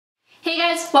Hey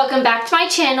guys, welcome back to my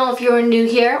channel. If you're new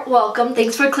here, welcome.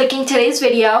 Thanks for clicking today's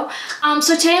video.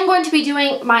 So today I'm going to be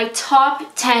doing my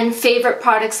top 10 favorite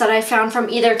products that I found from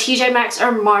either TJMAXX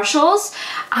or Marshalls.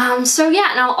 So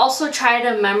yeah, and I'll also try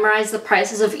to memorize the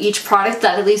prices of each product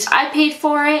that at least I paid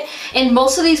for it. And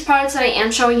most of these products that I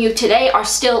am showing you today are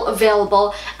still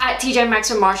available at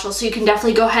TJMAXX or Marshalls, so you can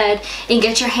definitely go ahead and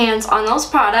get your hands on those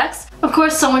products. Of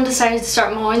course, someone decided to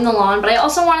start mowing the lawn, but I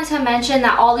also wanted to mention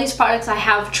that all these products I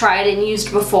have tried and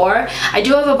used before. I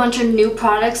do have a bunch of new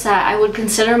products that I would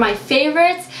consider my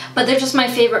favorites, but they're just my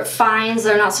favorite finds.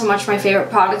 They're not so much my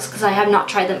favorite products because I have not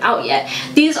tried them out yet.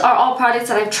 These are all products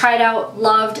that I've tried out,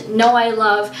 loved, know I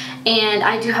love, and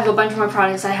I do have a bunch more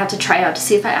products I have to try out to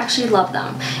see if I actually love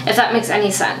them, if that makes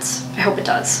any sense. I hope it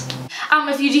does.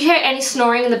 If you do hear any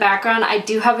snoring in the background, I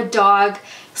do have a dog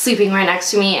sleeping right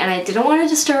next to me, and I didn't want to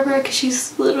disturb her because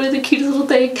she's literally the cutest little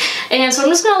thing, and so I'm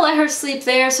just gonna let her sleep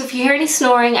there. So if you hear any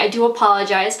snoring, I do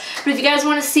apologize, but if you guys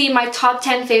want to see my top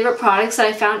 10 favorite products that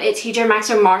I found at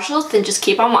TJMAXX or Marshalls, then just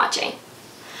keep on watching.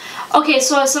 Okay,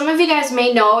 so as some of you guys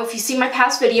may know, if you see my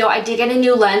past video, I did get a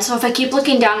new lens, so if I keep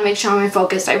looking down to make sure I'm in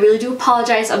focus, I really do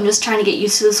apologize. I'm just trying to get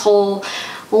used to this whole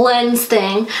lens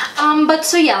thing. But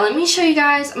so yeah, let me show you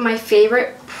guys my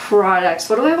favorite products.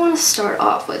 What do I want to start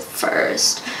off with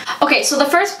first? Okay, so the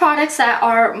first products that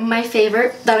are my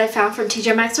favorite that I found from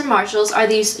TJMAXX or Marshalls are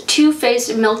these Too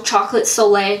Faced Milk Chocolate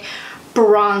Soleil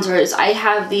bronzers. I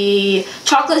have the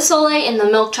Chocolate Soleil and the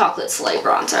Milk Chocolate Soleil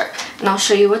bronzer, and I'll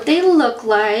show you what they look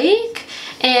like.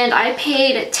 And I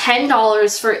paid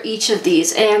 $10 for each of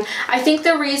these, and I think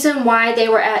the reason why they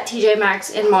were at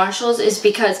TJMAXX and Marshalls is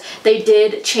because they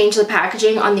did change the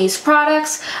packaging on these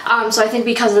products, so I think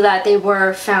because of that they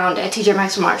were found at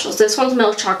TJMAXX and Marshalls. This one's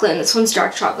milk chocolate and this one's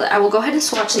dark chocolate. I will go ahead and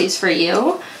swatch these for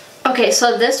you. Okay,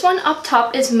 so this one up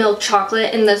top is milk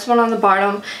chocolate, and this one on the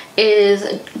bottom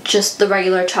is just the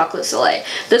regular chocolate soleil.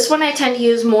 This one I tend to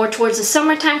use more towards the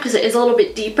summertime because it is a little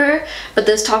bit deeper, but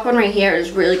this top one right here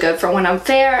is really good for when I'm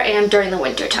fair and during the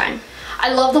winter time.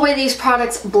 I love the way these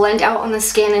products blend out on the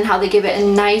skin and how they give it a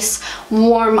nice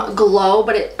warm glow,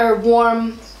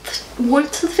 warmth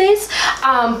to the face,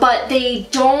 but they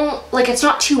don't, like, it's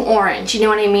not too orange, you know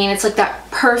what I mean? It's like that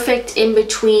perfect in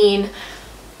between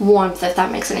warmth, if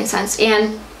that makes any sense.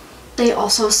 And they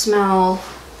also smell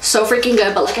so freaking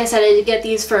good, but like I said, I did get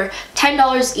these for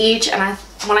 $10 each, and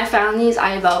when I found these,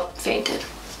 I about fainted.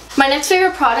 My next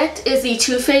favorite product is the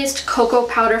Too Faced Cocoa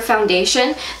Powder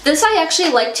Foundation. This I actually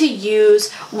like to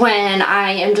use when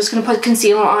I am just going to put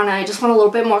concealer on and I just want a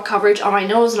little bit more coverage on my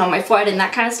nose and on my forehead and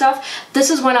that kind of stuff. This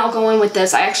is when I'll go in with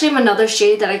this. I actually have another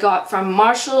shade that I got from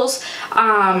Marshalls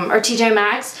or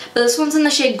TJMAXX, but this one's in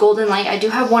the shade Golden Light. I do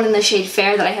have one in the shade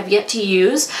Fair that I have yet to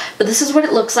use, but this is what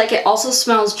it looks like. It also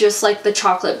smells just like the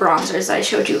chocolate bronzers that I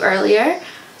showed you earlier.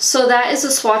 So that is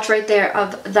a swatch right there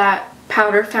of that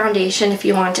powder foundation if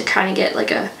you want to kind of get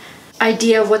like a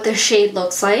idea of what the shade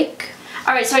looks like.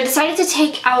 Alright, so I decided to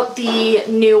take out the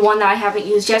new one that I haven't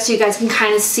used yet so you guys can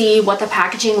kind of see what the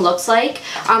packaging looks like.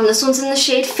 This one's in the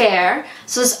shade Fair.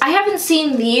 So I haven't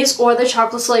seen these or the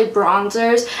Chocolate Soleil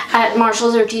bronzers at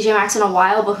Marshalls or TJMAXX in a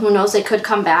while, but who knows, they could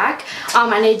come back.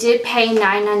 And I did pay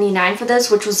 $9.99 for this,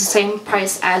 which was the same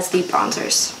price as the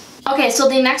bronzers. Okay, so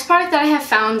the next product that I have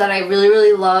found that I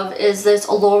really love is this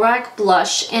Lorac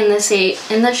blush in the shade,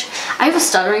 I have a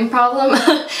stuttering problem.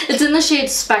 It's in the shade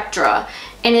Spectra,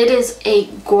 and it is a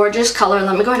gorgeous color.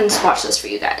 Let me go ahead and swatch this for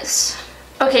you guys.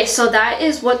 Okay, so that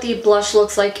is what the blush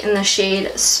looks like in the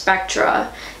shade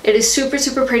Spectra. It is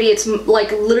super pretty. It's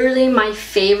like literally my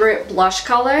favorite blush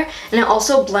color, and it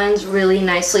also blends really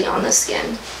nicely on the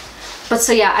skin. But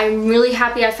so yeah, I'm really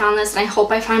happy I found this, and I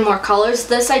hope I find more colors.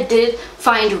 This I did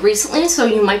find recently, so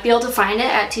you might be able to find it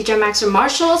at TJMAXX or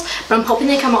Marshalls, but I'm hoping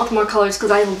they come out with more colors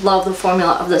because I love the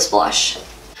formula of this blush.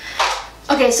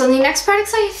 Okay, so the next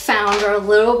products I found are a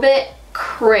little bit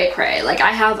cray-cray. Like,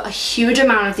 I have a huge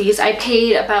amount of these. I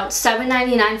paid about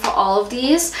 $7.99 for all of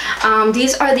these.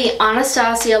 These are the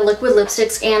Anastasia liquid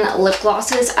lipsticks and lip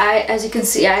glosses. As you can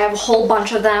see, I have a whole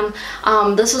bunch of them.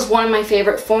 This is one of my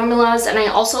favorite formulas, and I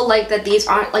also like that these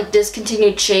aren't like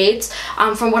discontinued shades.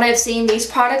 From what I've seen, these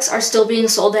products are still being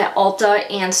sold at Ulta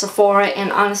and Sephora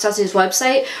and Anastasia's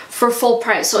website for full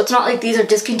price. So it's not like these are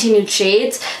discontinued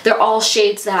shades. They're all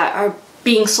shades that are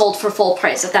being sold for full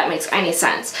price, if that makes any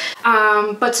sense.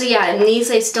 But so yeah, and these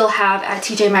they still have at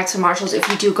TJMAXX and Marshalls if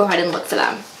you do go ahead and look for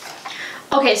them.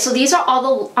 Okay, so these are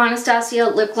all the Anastasia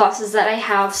lip glosses that I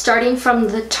have, starting from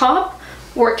the top,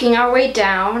 working our way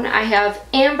down. I have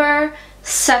Amber,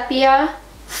 Sepia,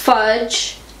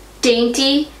 Fudge,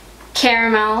 Dainty,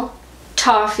 Caramel,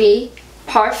 Toffee,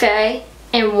 Parfait,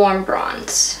 and Warm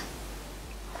Bronze.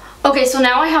 Okay, so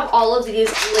now I have all of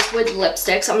these liquid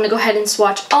lipsticks. I'm going to go ahead and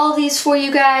swatch all of these for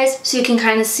you guys so you can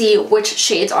kind of see which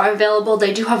shades are available.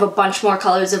 They do have a bunch more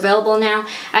colors available now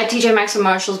at TJ Maxx and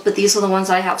Marshalls, but these are the ones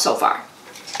that I have so far.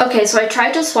 Okay, so I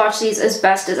tried to swatch these as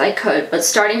best as I could, but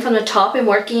starting from the top and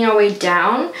working our way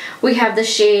down, we have the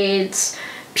shades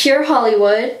Pure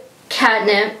Hollywood,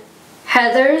 Catnip,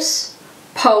 Heathers,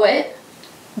 Poet,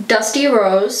 Dusty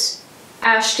Rose,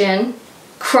 Ashton,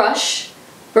 Crush,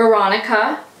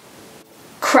 Veronica,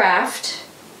 Craft,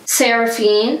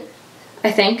 Seraphine,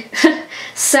 I think,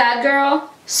 Sad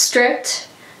Girl, Stripped,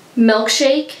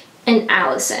 Milkshake, and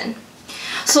Allison.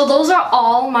 So those are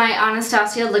all my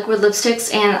Anastasia liquid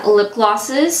lipsticks and lip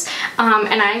glosses,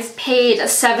 and I've paid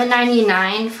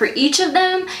 $7.99 for each of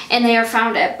them, and they are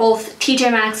found at both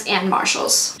TJ Maxx and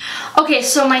Marshalls. Okay,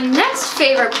 so my next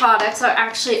favorite products are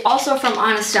actually also from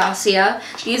Anastasia.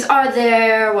 These are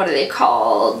their, what are they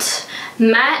called?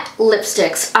 Matte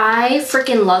lipsticks. I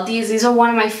freaking love these. These are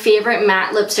one of my favorite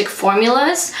matte lipstick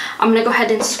formulas. I'm gonna go ahead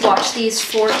and swatch these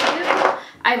for you.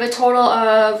 I have a total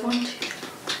of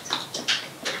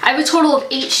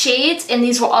 8 shades, and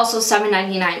these were also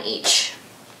 $7.99 each.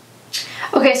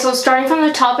 Okay, so starting from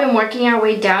the top and working our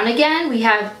way down again, we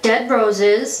have Dead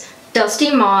Roses,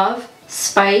 Dusty Mauve,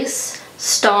 Spice,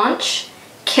 Staunch,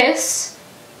 Kiss,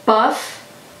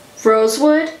 Buff,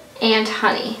 Rosewood, and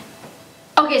Honey.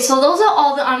 Okay, so those are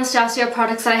all the Anastasia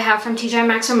products that I have from TJ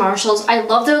Maxx and Marshalls. I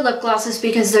love their lip glosses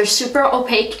because they're super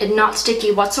opaque and not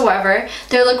sticky whatsoever.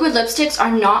 Their liquid lipsticks are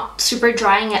not super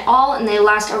drying at all, and they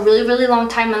last a really, really long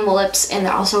time on the lips, and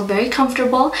they're also very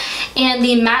comfortable. And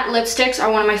the matte lipsticks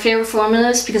are one of my favorite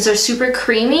formulas because they're super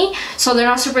creamy, so they're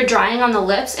not super drying on the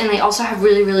lips, and they also have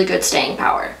really, really good staying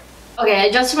power. Okay, I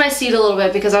adjusted my seat a little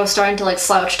bit because I was starting to like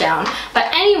slouch down.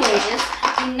 But anyways,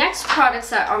 the next products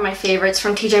that are my favorites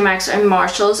from TJ Maxx and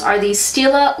Marshalls are these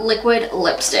Stila liquid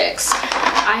lipsticks.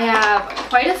 I have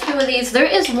quite a few of these. There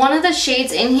is one of the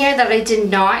shades in here that I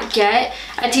did not get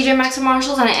at TJ Maxx and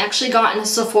Marshalls, and I actually got in a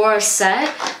Sephora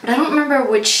set, but I don't remember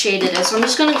which shade it is. So I'm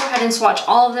just going to go ahead and swatch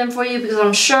all of them for you because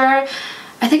I'm sure,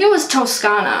 I think it was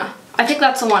Toscana. I think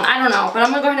that's the one. I don't know, but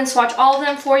I'm going to go ahead and swatch all of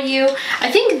them for you.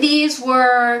 I think these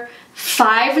were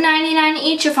 $5.99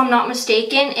 each if I'm not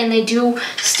mistaken, and they do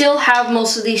still have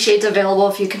most of these shades available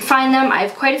if you can find them. I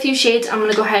have quite a few shades. I'm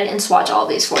going to go ahead and swatch all of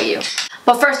these for you.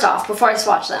 But first off, before I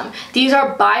swatch them, these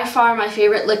are by far my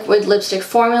favorite liquid lipstick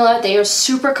formula. They are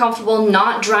super comfortable,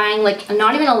 not drying, like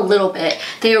not even a little bit.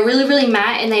 They are really, really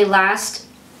matte, and they last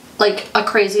like a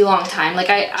crazy long time.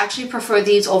 Like I actually prefer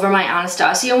these over my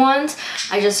Anastasia ones.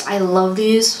 I love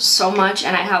these so much,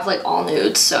 and I have like all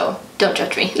nudes, so don't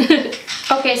judge me.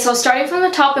 Okay, so starting from the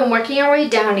top and working our way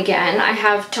down again, I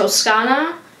have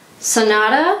Toscana,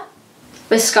 Sonata,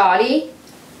 Biscotti,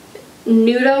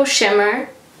 Nudo Shimmer,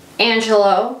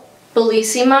 Angelo,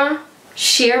 Bellissima,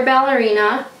 Sheer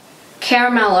Ballerina,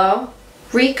 Caramello,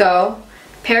 Rico,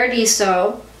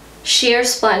 Paradiso, Sheer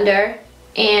Splendor,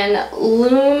 and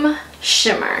Lume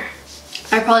Shimmer.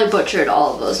 I probably butchered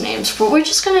all of those names, but we're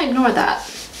just gonna ignore that.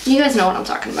 You guys know what I'm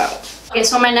talking about. Okay,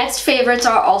 so my next favorites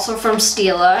are also from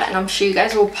Stila, and I'm sure you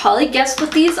guys will probably guess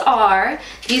what these are.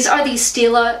 These are the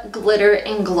Stila Glitter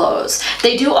and Glows.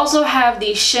 They do also have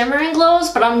the Shimmer and Glows,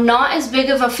 but I'm not as big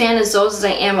of a fan as those as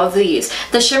I am of these.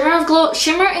 The Shimmer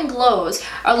and Glows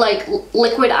are like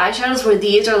liquid eyeshadows, where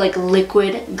these are like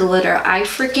liquid glitter. I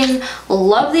freaking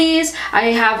love these. I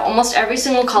have almost every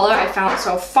single color I found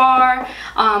so far.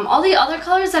 All the other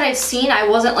colors that I've seen, I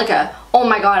wasn't like a, oh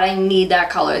my god, I need that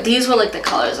color. These were like the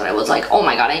colors that I was like, oh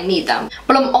my god, I need them.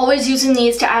 But I'm always using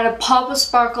these to add a pop of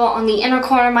sparkle on the inner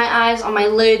corner of my eyes, on my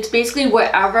lids, basically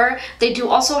wherever. They do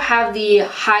also have the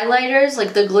highlighters,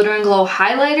 like the Glitter and Glow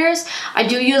highlighters. I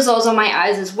do use those on my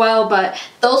eyes as well, but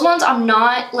those ones I'm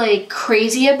not like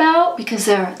crazy about because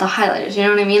they're the highlighters, you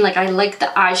know what I mean? Like I like the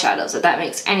eyeshadows, if that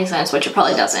makes any sense, which it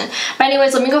probably doesn't. But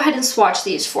anyways, let me go ahead and swatch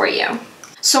these for you.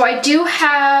 So I do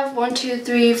have 1, 2,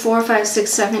 3, 4, 5,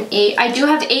 6, 7, 8. I do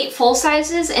have 8 full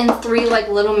sizes and 3 like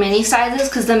little mini sizes,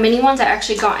 because the mini ones I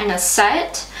actually got in a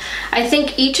set. I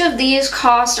think each of these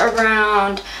cost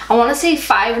around, I want to say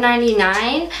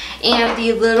 $5.99, and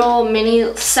the little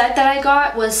mini set that I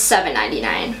got was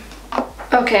 $7.99.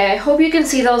 Okay, I hope you can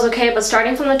see those okay, but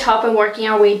starting from the top and working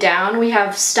our way down, we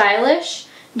have Stylish,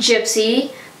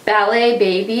 Gypsy, Ballet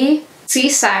Baby, Sea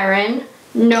Siren,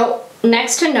 Note,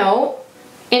 Next to Note,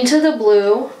 Into the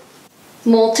Blue,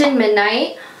 Molten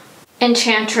Midnight,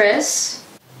 Enchantress,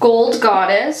 Gold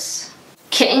Goddess,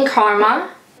 Kitten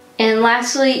Karma, and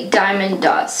lastly, Diamond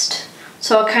Dust.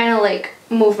 So I'll kind of like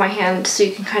move my hand so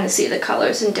you can kind of see the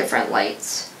colors in different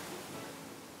lights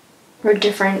or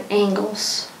different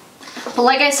angles. But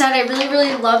like I said, I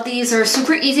really love these. They're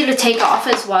super easy to take off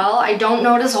as well. I don't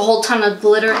notice a whole ton of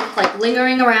glitter like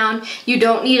lingering around. You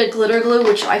don't need a glitter glue,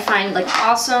 which I find like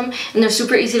awesome. And they're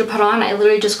super easy to put on. I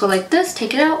literally just go like this,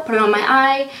 take it out, put it on my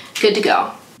eye, good to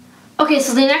go. Okay,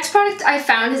 so the next product I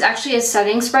found is actually a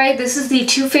setting spray. This is the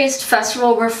Too Faced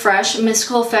Festival Refresh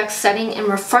Mystical Effects Setting and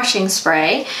Refreshing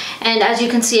Spray. And as you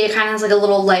can see, it kind of has like a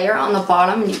little layer on the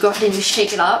bottom, and you go ahead and you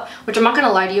shake it up, which I'm not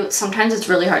gonna lie to you, sometimes it's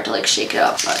really hard to like shake it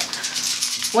up, but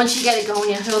once you get it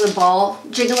going, you feel the ball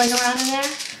jiggling around in there.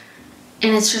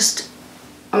 And it's just,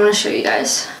 I'm gonna show you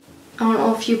guys. I don't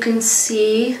know if you can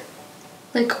see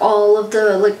like all of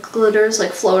the like glitters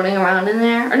like floating around in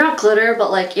there. Or not glitter,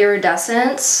 but like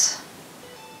iridescence.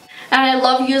 And I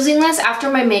love using this after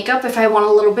my makeup if I want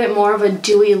a little bit more of a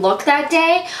dewy look that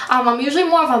day. I'm usually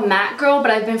more of a matte girl,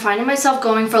 but I've been finding myself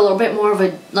going for a little bit more of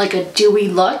a like a dewy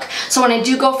look. So when I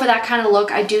do go for that kind of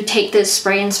look, I do take this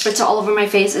spray and spritz it all over my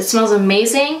face. It smells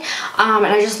amazing, and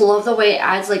I just love the way it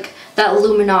adds like that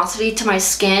luminosity to my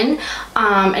skin,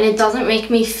 and it doesn't make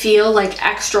me feel like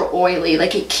extra oily.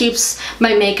 Like it keeps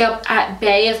my makeup at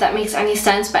bay, if that makes any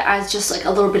sense, but adds just like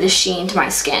a little bit of sheen to my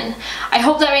skin. I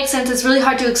hope that makes sense. It's really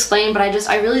hard to explain, but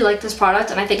I really like this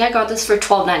product, and I think I got this for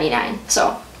 $12.99.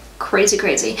 So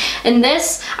crazy. And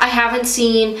this I haven't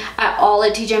seen at all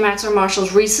at TJ Maxx or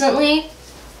Marshalls recently.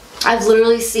 I've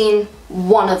literally seen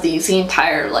one of these the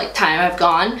entire like time I've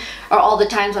gone, or all the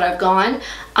times that I've gone.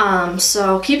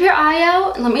 So keep your eye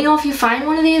out and let me know if you find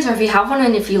one of these or if you have one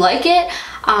and if you like it.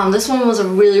 This one was a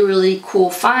really cool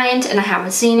find and I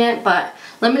haven't seen it, but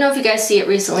let me know if you guys see it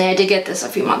recently. I did get this a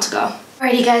few months ago.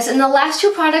 Alrighty guys, and the last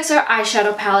two products are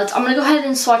eyeshadow palettes. I'm going to go ahead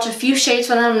and swatch a few shades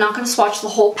for them. I'm not going to swatch the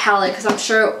whole palette because I'm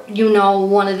sure you know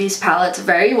one of these palettes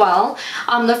very well.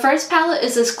 The first palette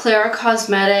is this Clara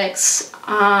Cosmetics,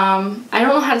 I don't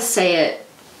know how to say it,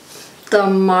 the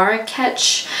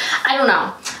Marrakech, I don't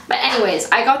know. But anyways,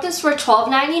 I got this for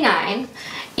 $12.99.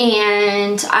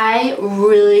 And I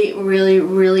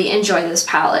really enjoy this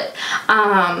palette.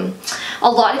 A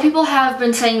lot of people have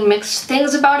been saying mixed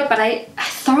things about it, but I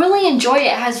thoroughly enjoy it.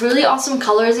 It has really awesome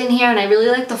colors in here and I really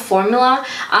like the formula.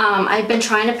 I've been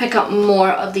trying to pick up more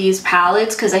of these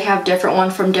palettes because they have different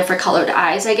ones from different colored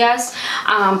eyes, I guess.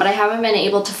 But I haven't been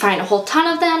able to find a whole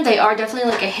ton of them. They are definitely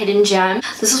like a hidden gem.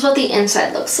 This is what the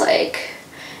inside looks like.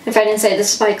 If I didn't say,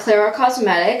 this is by Clara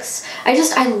Cosmetics.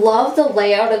 I love the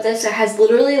layout of this. It has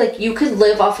literally, like, you could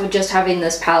live off of just having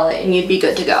this palette and you'd be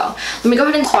good to go. Let me go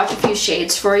ahead and swatch a few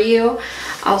shades for you.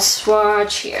 I'll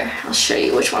swatch here. I'll show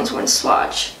you which ones we're going to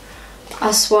swatch.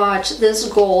 I'll swatch this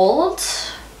gold,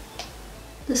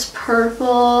 this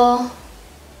purple,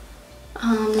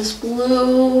 this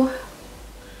blue.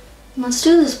 Let's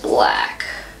do this black.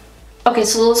 Okay,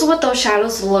 so those are what those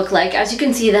shadows look like. As you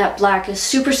can see, that black is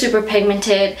super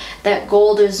pigmented. That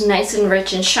gold is nice and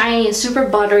rich and shiny and super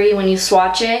buttery when you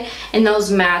swatch it. And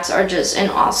those mattes are just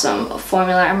an awesome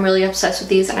formula. I'm really obsessed with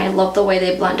these and I love the way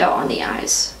they blend out on the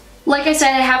eyes. Like I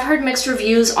said, I have heard mixed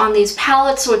reviews on these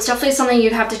palettes, so it's definitely something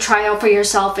you'd have to try out for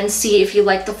yourself and see if you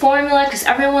like the formula, because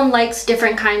everyone likes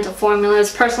different kinds of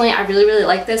formulas. Personally, I really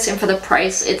like this, and for the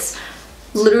price, it's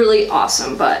literally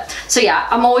awesome. But so yeah,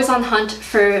 I'm always on the hunt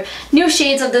for new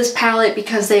shades of this palette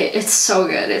because it's so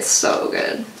good. It's so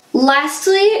good.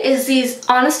 Lastly is these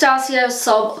Anastasia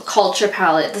Subculture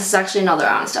palette. This is actually another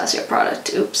Anastasia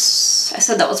product. Oops. I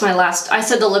said that was my last. I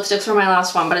said the lipsticks were my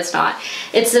last one, but it's not.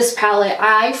 It's this palette.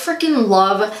 I freaking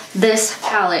love this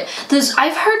palette.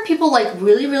 I've heard people like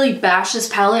really bash this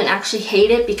palette and actually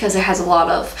hate it because it has a lot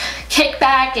of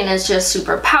kickback and it's just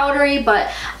super powdery,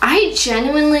 but I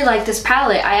genuinely like this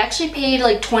palette. I actually paid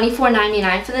like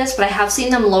 $24.99 for this, but I have seen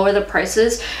them lower the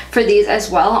prices for these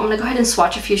as well. I'm gonna go ahead and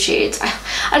swatch a few shades.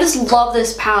 I just love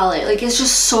this palette. Like, it's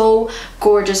just so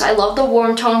gorgeous. I love the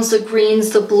warm tones, the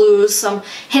greens, the blues, some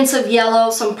hints of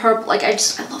yellow, some purple. Like, I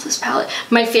love this palette.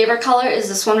 My favorite color is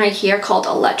this one right here called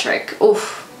Electric.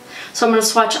 Oof. So I'm gonna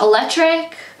swatch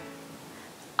Electric,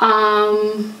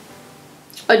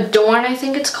 Adorn, I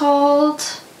think it's called.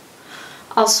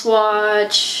 I'll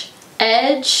swatch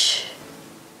Edge,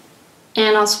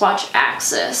 and I'll swatch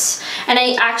Axis. And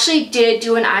I actually did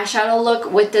do an eyeshadow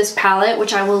look with this palette,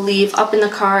 which I will leave up in the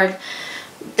card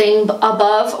thing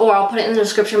above, or I'll put it in the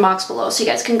description box below, so you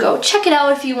guys can go check it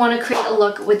out if you want to create a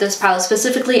look with this palette.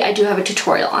 Specifically, I do have a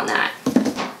tutorial on that.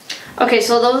 Okay,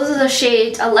 so those are the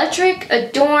shades Electric,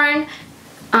 Adorn,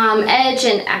 Edge,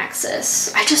 and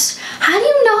Axis. How do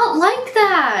you not like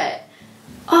that?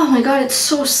 Oh my god, it's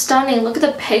so stunning. Look at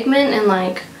the pigment and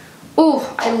like,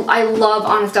 oh, I love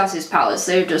Anastasia's palettes.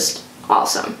 They're just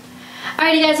awesome.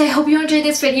 Alrighty guys, I hope you enjoyed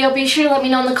this video. Be sure to let me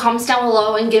know in the comments down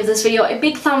below and give this video a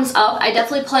big thumbs up. I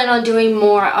definitely plan on doing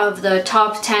more of the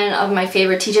top 10 of my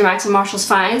favorite TJ Maxx and Marshalls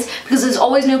finds because there's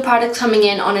always new products coming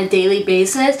in on a daily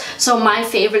basis, so my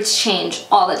favorites change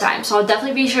all the time. So I'll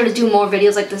definitely be sure to do more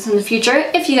videos like this in the future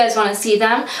if you guys want to see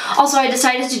them. Also, I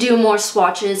decided to do more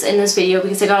swatches in this video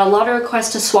because I got a lot of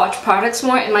requests to swatch products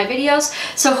more in my videos,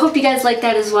 so I hope you guys like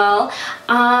that as well.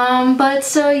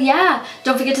 So yeah,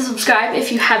 don't forget to subscribe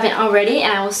if you haven't already,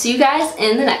 and I will see you guys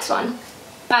in the next one.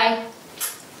 Bye!